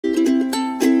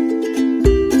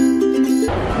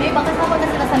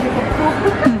sa likod ko.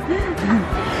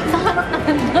 Sa harap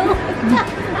na daw.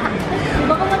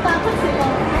 Baka matakot sila.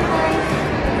 Hi.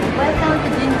 Welcome to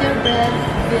Gingerbread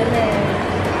Village.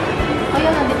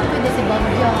 Ayun, hindi ko pwede si Bob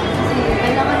dyan. Kasi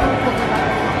kailangan yung pagkakata.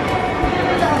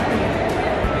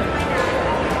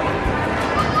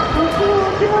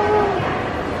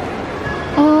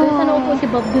 Oh. Pero sana upo si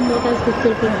Bob dun mo, tapos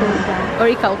picture-picture ka. Or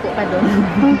ikaw upo ka dun.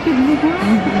 Ang cute mo ba?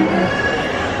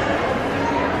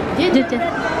 Diyan.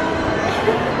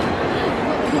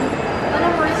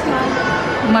 Parang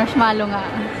marshmallow. Marshmallow nga.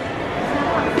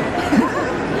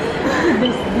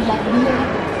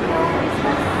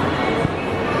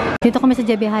 Dito kami sa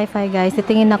JB Hi-Fi guys.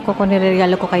 Titingin ako kung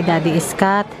niregalo ko kay Daddy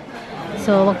Iskat.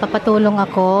 So, magpapatulong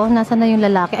ako. Nasaan na yung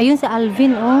lalaki? Ayun si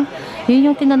Alvin, oh. Yun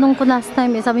yung tinanong ko last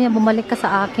time. Eh, sabi niya, bumalik ka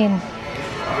sa akin.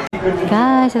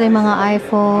 Guys, ito yung mga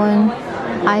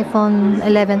iPhone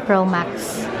 11 Pro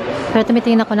Max. Pero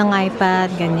tumitingin ako ng iPad,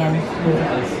 ganyan.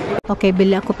 Okay,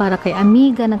 bili ako para kay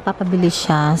Amiga. Nagpapabili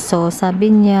siya. So,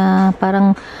 sabi niya,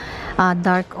 parang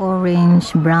dark orange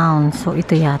brown. So,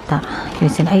 ito yata.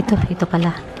 Ay, ito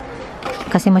pala.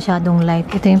 Kasi masyadong light.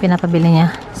 Ito yung pinapabili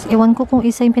niya. Ewan ko kung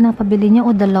isa yung pinapabili niya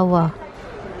o dalawa.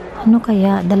 Ano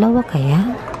kaya? Dalawa kaya?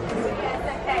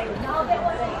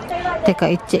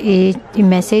 Teka,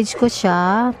 i-message ko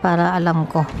siya para alam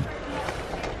ko.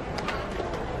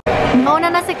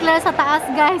 Nauna na si Claire sa taas,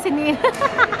 guys.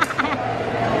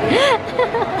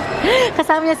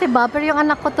 Kasama niya si Bob. Pero yung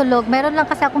anak ko tulog. Meron lang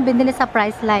kasi akong binili sa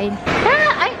Priceline.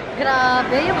 Ay,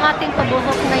 grabe. Yung ating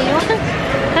pabuhok ngayon.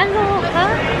 Kaloka.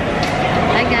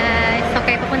 Hi guys.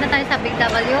 Okay, pupunta tayo sa Big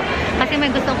W. Kasi may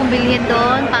gusto kong bilhin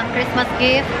doon. Pang Christmas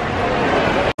gift.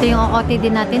 Ito yung OOTD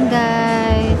natin,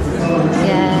 guys.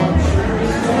 Yan.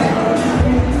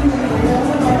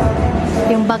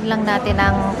 Yung bag lang natin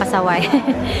ang pasaway.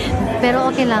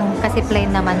 Pero okay lang. Kasi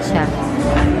plain naman siya.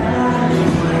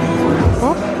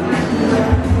 Oh.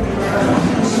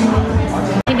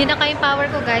 Hindi na kayong power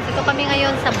ko guys. Ito kami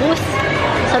ngayon sa bus.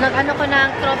 So nag-ano ko ng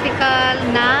tropical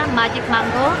na magic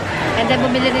mango. And then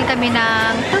bumili rin kami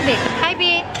ng tubig. Hi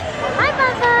B! Hi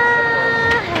Papa!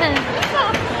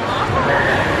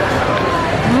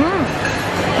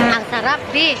 Ang sarap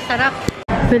B! Sarap!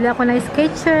 Bili ako ng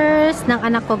Skechers ng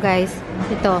anak ko guys.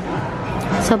 Ito.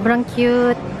 Sobrang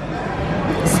cute.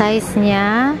 Size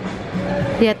niya.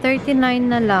 Yeah,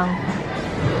 39 na lang.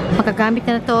 Magagamit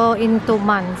na to in 2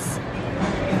 months.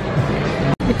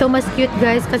 Ito mas cute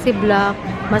guys kasi black.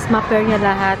 Mas ma-pair niya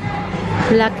lahat.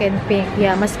 Black and pink.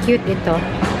 Yeah, mas cute ito.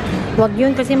 Wag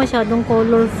yun kasi masyadong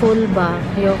colorful ba.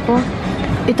 Ayoko.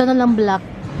 Ito na lang black.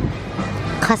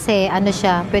 Kasi ano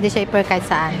siya, pwede siya i-pair kahit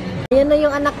saan. Ayan na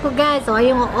yung anak ko guys. So,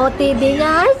 ayun yung OTD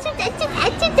niya.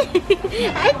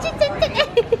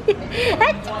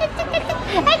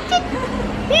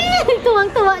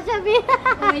 Tuwang-tuwa siya, Bi.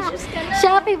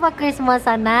 Shopping pa Christmas,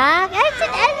 anak.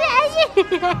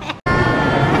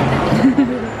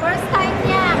 First time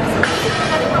niya.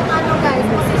 Ganitong ano, guys.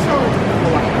 Posisyon.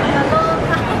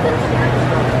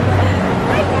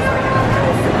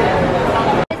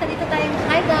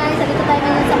 Hi, guys. Salito tayo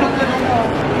ngayon sa mga ano,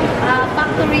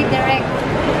 factory direct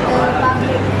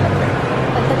public.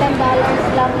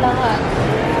 $10 lang lahat.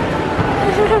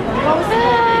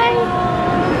 Hi!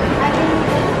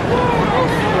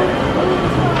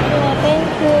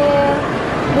 Thank you.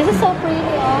 This is so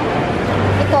pretty, oh.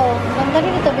 Ito, ganda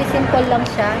rin ito. Be simple lang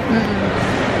siya.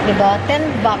 Diba?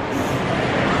 $10.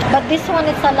 But this one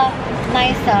is a lot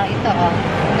nice, ito, oh.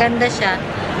 Ganda siya.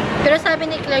 Pero sabi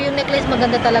ni Claire, yung necklace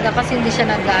maganda talaga kasi hindi siya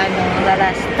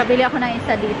nag-lalas. Kabili ako ng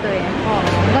isa dito eh. Oh,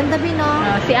 ganda din, no?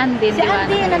 Si Andy. Si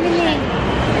Andy, nabili.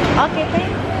 Okay, thank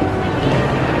you.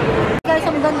 Guys,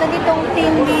 ang ganda nitong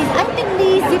Tin Lizzy. Ay, Tin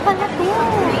Lizzy pala to.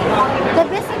 The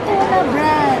best ito na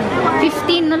brand.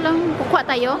 15 na lang. Kukuha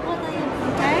tayo.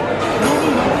 Okay?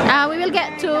 We will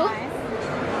get 2.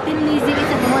 Tin Lizzy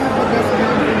is one of the best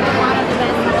brands. One of the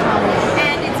best in China.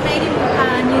 And it's made in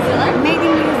New Zealand. Made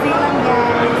in New Zealand,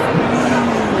 guys.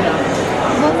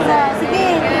 Bunga. Sige.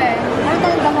 Ano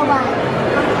tayong dalawa?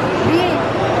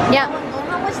 Yeah.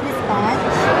 How much this batch?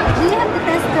 Do you have the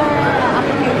tester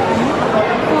application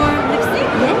for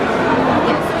lipstick? Yes.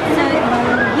 Yes. So,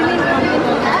 you mean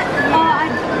for that?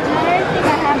 I don't think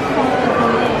I have for the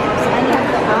lips. I have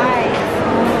the eyes.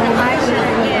 The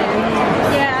eyeshadow.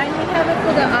 Yeah, I only have it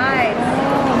for the eyes.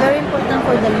 Oh, very important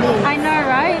for the lips. I know,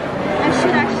 right? I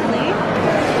should actually.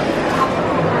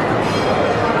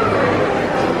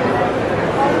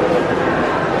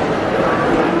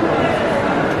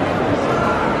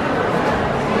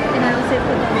 And I also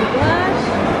put on the blush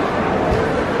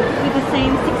with the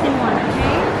same 6-in-1,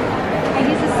 okay? I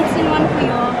use a 6-in-1 for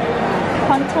your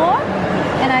contour,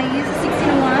 and I use a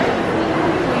 6-in-1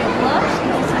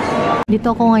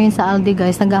 Dito ako ngayon sa Aldi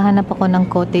guys, naghahanap ako ng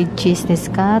cottage cheese ni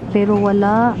Scott, pero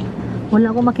wala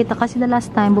akong makita kasi the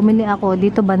last time bumili ako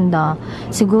dito banda,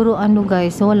 siguro ano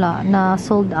guys, wala, na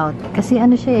sold out kasi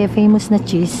ano siya famous na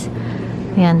cheese.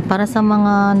 Yan, para sa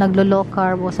mga naglo-low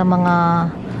carb o sa mga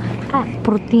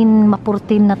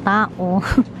mapurtin na tao.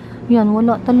 Yan,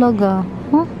 wala talaga.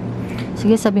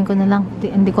 Sige, sabihin ko na lang,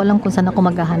 hindi ko alam kung saan ako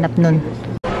maghahanap nun.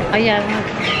 Ayan,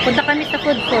 punta kami sa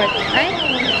food court.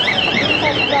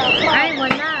 Ay,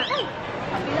 wala.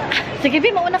 Sige, Bi,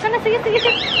 mauna ka na. Sige.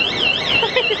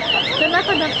 Doon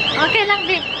ako na. Okay lang,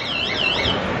 Bi.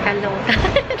 Kaloka.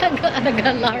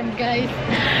 Nag-alarm, guys.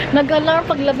 Nag-alarm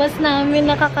paglabas namin.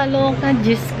 Nakakaloka.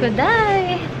 Diyos ko,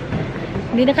 day.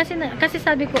 Hindi na kasi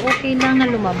sabi ko, okay lang na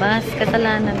lumabas.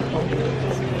 Kasalanan ko.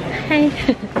 Hi.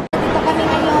 Dito kami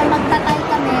ngayon. Magtatay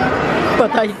kami.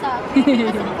 Patay.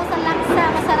 Masarap ako sa laksa.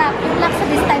 Masarap. Yung laksa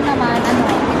this time naman,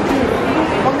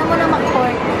 huwag na muna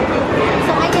mag-pork.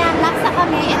 So, ayan, laksa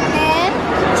kami. And then,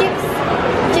 chips.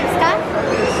 Chips ka?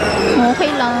 Okay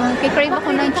lang. Kay-crave ako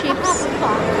ng chips.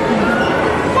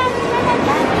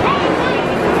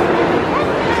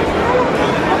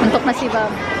 Antok na si Bob.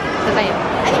 Ito tayo.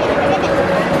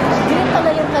 Yun pala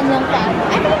yung kanyang paano.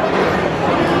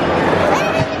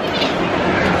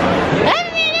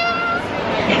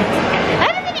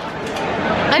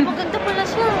 Ay, maganda pala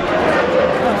siya.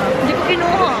 Hindi ko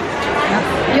kinuha.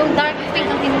 Yung dark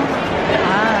pink ang kinuha.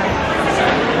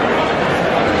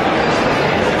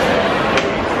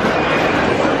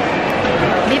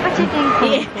 Di pa chicken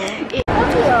ko.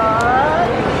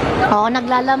 Oo,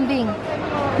 naglalambing.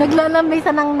 Naglalambing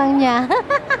sa nangnang niya.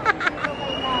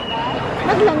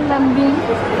 Naglalambing.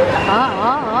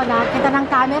 Oo, nakakita ng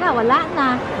camera. Wala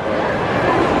na.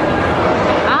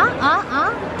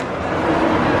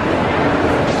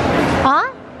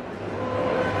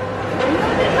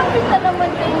 Nakita naman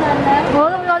kay Nana. Oo,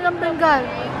 naglalambing ka.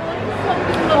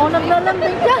 Oo,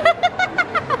 naglalambing ka.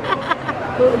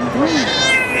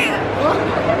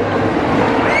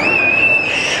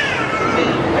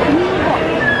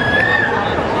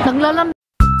 Naglalambing.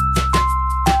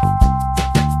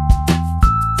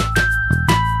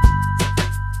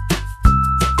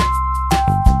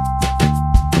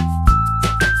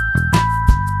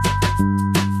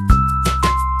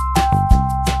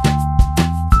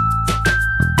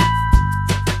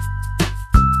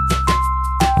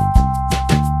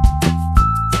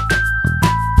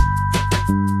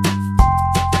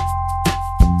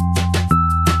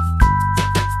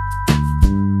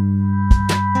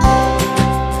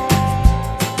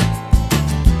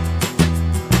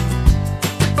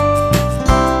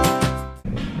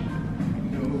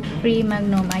 Free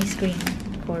Magnum ice cream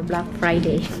for Black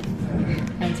Friday.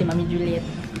 Ayan si Mami Juliet.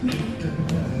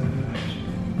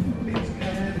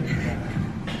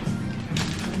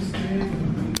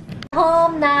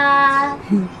 Home na!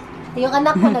 Yung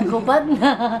anak ko naghubad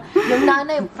na. Yung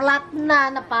nanay flat na,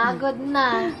 napagod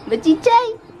na.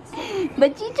 Bachichay!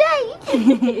 Bachichay!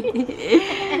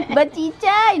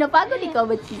 Bachichay! Napagod ikaw,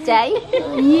 Bachichay?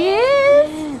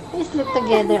 Yes! We sleep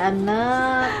together,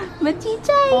 anak.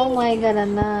 Bachichay! Oh my God,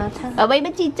 anak. Bye-bye,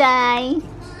 Bachichay!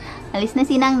 Alis na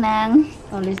si Nangnang.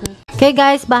 Okay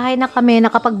guys, bahay na kami.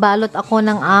 Nakapagbalot ako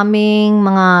ng aming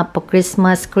mga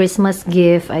Christmas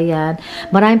gift. Ayan.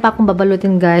 Marami pa akong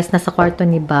babalutin guys. Nasa kwarto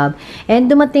ni Bob. And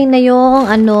dumating na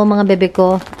yung mga bebe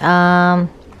ko.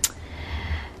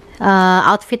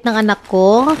 Outfit ng anak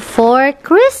ko for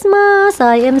Christmas.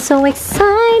 I am so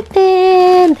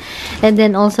excited. And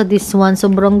then also this one,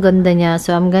 sobrang ganda niya.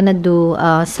 So I'm gonna do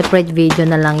separate video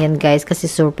na lang yan guys kasi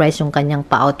surprise yung kanyang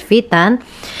pa-outfitan.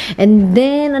 And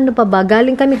then ano pa ba?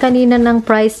 Galing kami kanina ng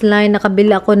Priceline.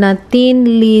 Nakabili ako na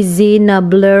Tin Lizzy na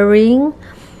blurring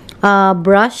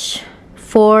brush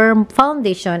for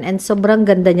foundation and sobrang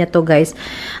ganda niya to guys.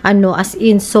 As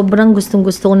in sobrang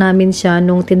gustong-gusto namin siya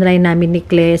nung tinry namin ni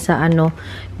Clay sa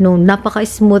nung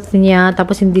napaka-smooth niya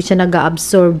tapos hindi siya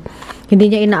nag-absorb.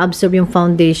 Hindi niya ina-absorb yung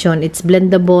foundation. It's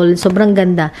blendable. Sobrang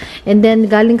ganda. And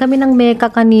then galing kami ng Mecca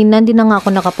kanina, hindi na nga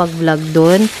ako nakapag-vlog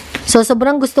doon. So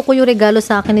sobrang gusto ko yung regalo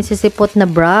sa akin ni Sisipot na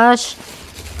brush.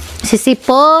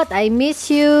 Sisipot, I miss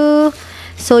you.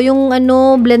 So, yung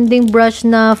blending brush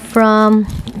na from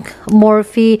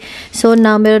Morphe. So,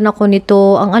 na meron ako nito.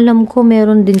 Ang alam ko,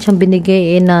 meron din siyang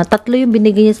binigay na 3 yung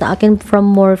binigay niya sa akin from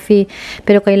Morphe.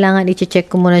 Pero kailangan i-check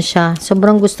ko muna siya.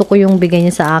 Sobrang gusto ko yung bigay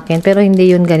niya sa akin. Pero hindi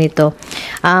yun ganito.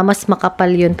 Mas makapal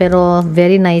yun. Pero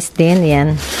very nice din.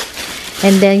 Yan.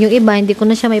 And then, yung iba, hindi ko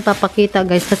na siya maipapakita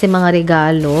guys kasi mga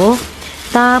regalo.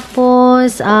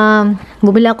 Tapos,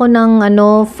 bumili ako ng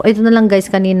ito na lang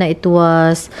guys, kanina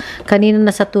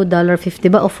nasa $2.50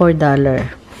 ba o $4?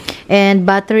 And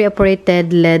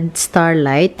battery-operated LED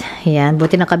starlight. Yan.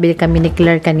 Buti nakabili kami ni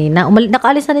Claire kanina.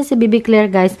 Nakaalis na rin si BEBE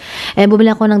Claire, guys. And bumili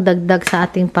ako ng dagdag sa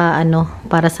ating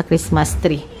para sa Christmas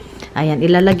tree. Ayan.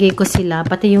 Ilalagay ko sila.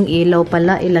 Pati yung ilaw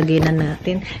pala, ilagay na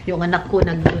natin. Yung anak ko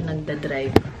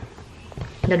nagda-drive.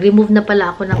 Nag-remove na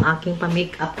pala ako ng aking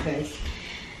pa-makeup, guys.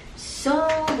 So,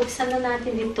 buksan na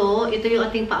natin ito. Ito yung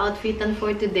ating pa-outfitan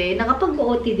for today.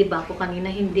 Nakapag-OT, diba ako kanina?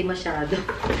 Hindi masyado.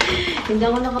 Hindi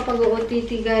ako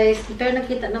nakapag-OTT, guys. Pero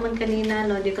nakita naman kanina,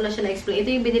 no? Hindi ko lang siya na-explain. Ito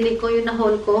yung binili ko, yung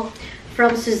na-haul ko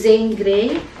from Suzanne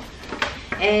Gray.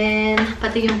 And,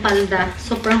 pati yung palda.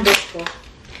 Sobrang buot ko.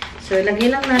 So, ilagay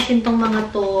lang natin tong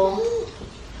mga to.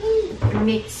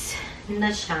 Mix na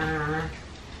siya.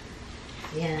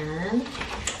 Yan.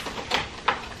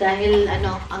 Dahil,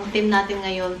 ang theme natin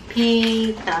ngayon,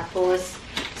 pink, tapos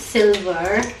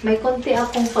silver. May konti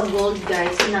akong pag-gold,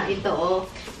 guys, na ito, oh.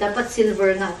 Dapat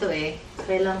silver nga to, eh.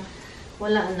 Kaya lang,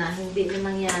 wala na. Hindi na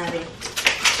nangyari.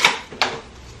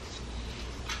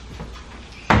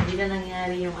 Hindi na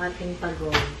nangyari yung ating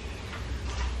pag-gold.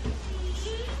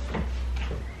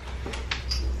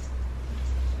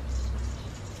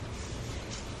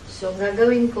 So,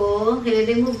 gagawin ko,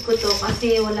 i-remove ko to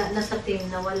kasi wala na sa theme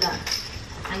na wala.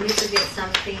 I need to get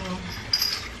something.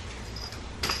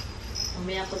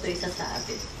 Mamaya ko ito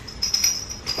isasabit.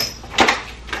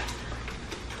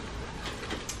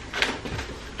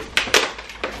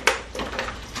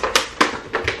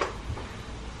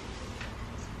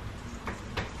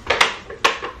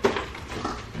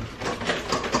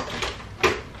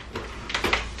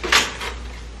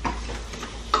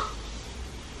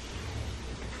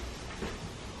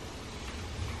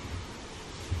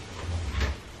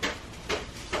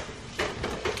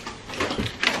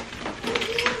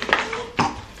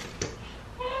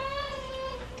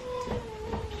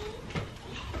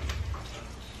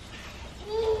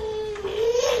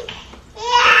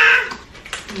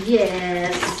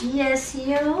 Yes, yes,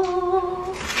 yo.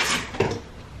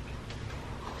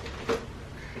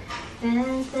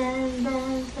 Dun, dun,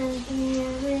 dun, dun,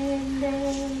 dun,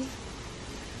 dun.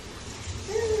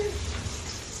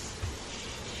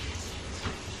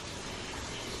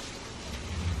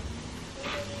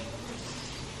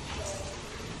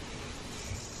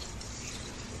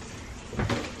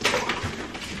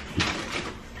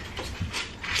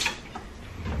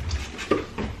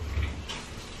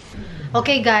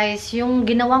 Okay guys, yung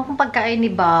ginawang kong pagkain ni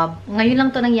Bob, ngayon lang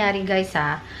to nangyari guys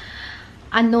ha.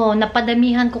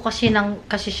 Napadamihan ko kasi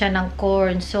siya ng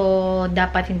corn. So,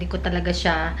 dapat hindi ko talaga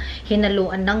siya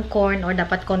hinaluan ng corn or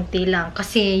dapat konti lang.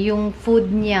 Kasi yung food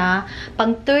niya,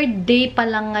 pang 3rd day pa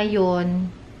lang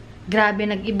ngayon, grabe,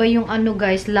 nag-iba yung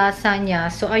guys, lasa niya.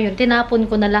 So, ayun, tinapon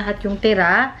ko na lahat yung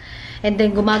tira. And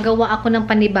then, gumagawa ako ng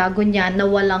panibago niya na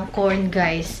walang corn,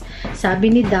 guys.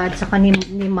 Sabi ni Dad, saka ni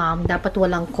Mom, dapat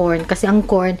walang corn. Kasi ang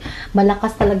corn,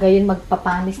 malakas talaga yun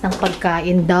magpapanis ng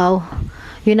pagkain daw.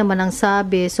 Yun naman ang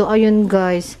sabi. So, ayun,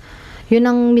 guys. Yun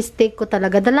ang mistake ko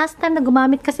talaga. The last time na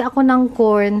gumamit kasi ako ng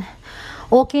corn,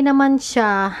 okay naman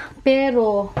siya.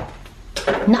 Pero,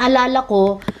 naalala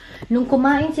ko, nung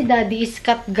kumain si Daddy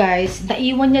Iskat, guys,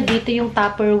 naiwan niya dito yung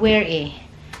Tupperware eh.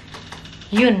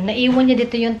 Yun, naiwan niya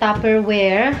dito yung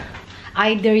Tupperware.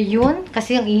 Either yun,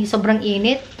 kasi sobrang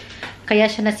init. Kaya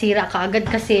siya nasira kaagad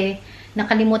kasi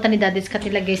nakalimutan ni Daddy Scott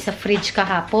ilagay sa fridge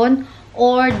kahapon.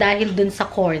 Or dahil dun sa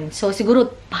corn. So,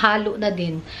 siguro halo na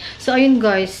din. So, ayun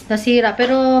guys, nasira.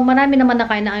 Pero marami naman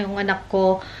nakain na yung anak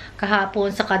ko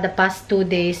kahapon sa kada past 2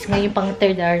 days. Ngayon pang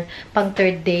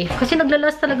 3rd day. Kasi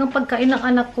naglalas talagang pagkain ng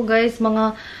anak ko guys.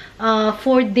 Mga 4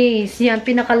 days. Yan,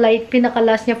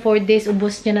 pinaka-last niya 4 days.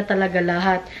 Ubos niya na talaga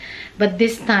lahat. But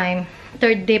this time,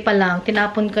 3rd day pa lang,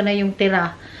 tinapon ko na yung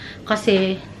tira.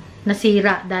 Kasi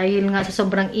nasira dahil nga sa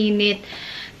sobrang init.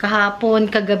 Kahapon,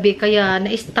 kagabi, kaya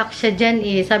na-stuck siya dyan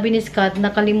eh. Sabi ni Scott,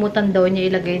 nakalimutan daw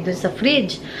niya ilagay dun sa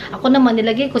fridge. Ako naman,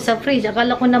 nilagay ko sa fridge.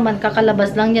 Akala ko naman,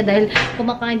 kakalabas lang niya dahil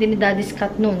kumakain din ni Daddy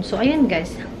Scott noon. So, ayun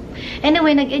guys.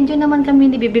 Anyway, nag-enjoy naman kami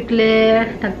ni BEBE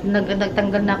Claire.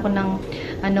 Nagtanggal na ako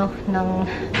ng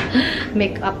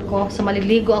makeup ko. So,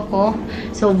 maliligo ako.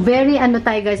 So, very,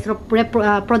 tayo guys,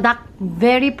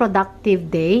 very productive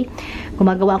day.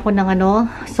 Gumagawa ako ng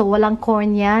so, walang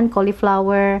corn yan,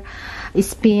 cauliflower,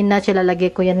 spinach,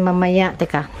 ilalagay ko yan mamaya.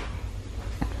 Teka.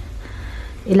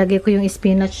 Ilagay ko yung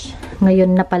spinach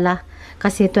ngayon na pala.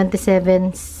 Kasi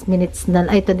 27 minutes na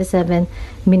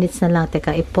lang.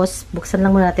 Teka, i-pause. Buksan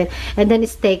lang muna natin. And then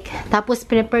steak. Tapos,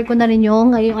 prepare ko na rin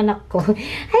yung anak ko.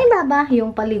 Hi, Baba!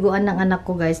 Yung paliguan ng anak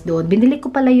ko, guys, doon. Binili ko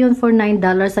pala yun for $9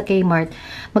 sa Kmart.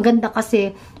 Maganda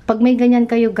kasi, pag may ganyan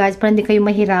kayo guys, para hindi kayo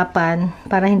mahirapan,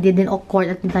 para hindi din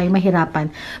awkward at hindi tayo mahirapan,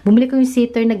 bumili ko yung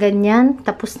seater na ganyan,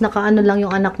 tapos nakaano lang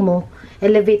yung anak mo,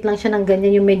 elevate lang siya ng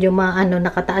ganyan, yung medyo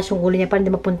nakataas yung ulo niya para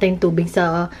hindi mapunta yung tubig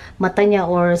sa mata niya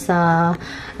or sa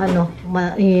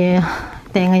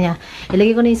tenga niya.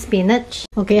 Ilagay ko na yung spinach.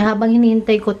 Okay, habang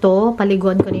hinihintay ko to,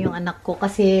 paliguan ko na yung anak ko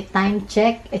kasi time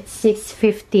check, it's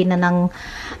 6:50 na ng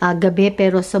gabi,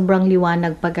 pero sobrang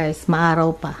liwanag pa guys,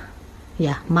 maaraw pa.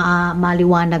 Yeah,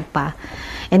 maliwanag pa.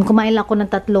 And kumain lang ako ng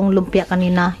 3 lumpia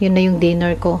kanina, yun na yung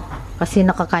dinner ko. Kasi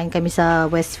nakakain kami sa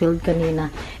Westfield kanina.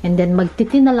 And then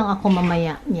magtiti na lang ako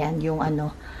mamaya. Yan, yung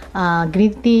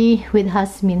green tea with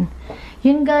jasmine.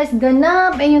 Yun guys,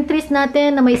 ganap. Yung trees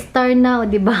natin na may star na, o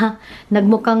diba?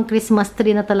 Nagmukhang Christmas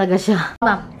tree na talaga siya.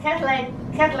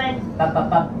 Caroline,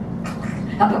 pap.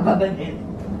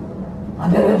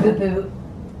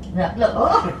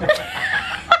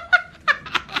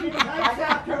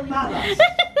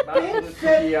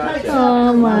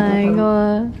 Oh my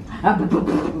god.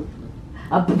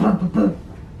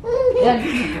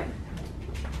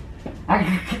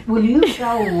 Will you go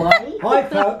away? Hi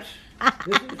folks,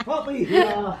 this is Poppy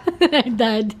here.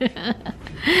 Dad.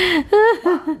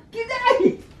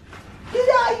 G'day!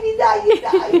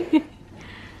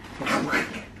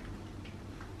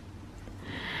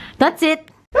 That's it.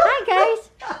 Hi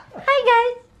guys. Hi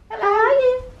guys. How are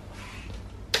you?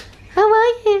 How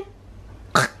are you?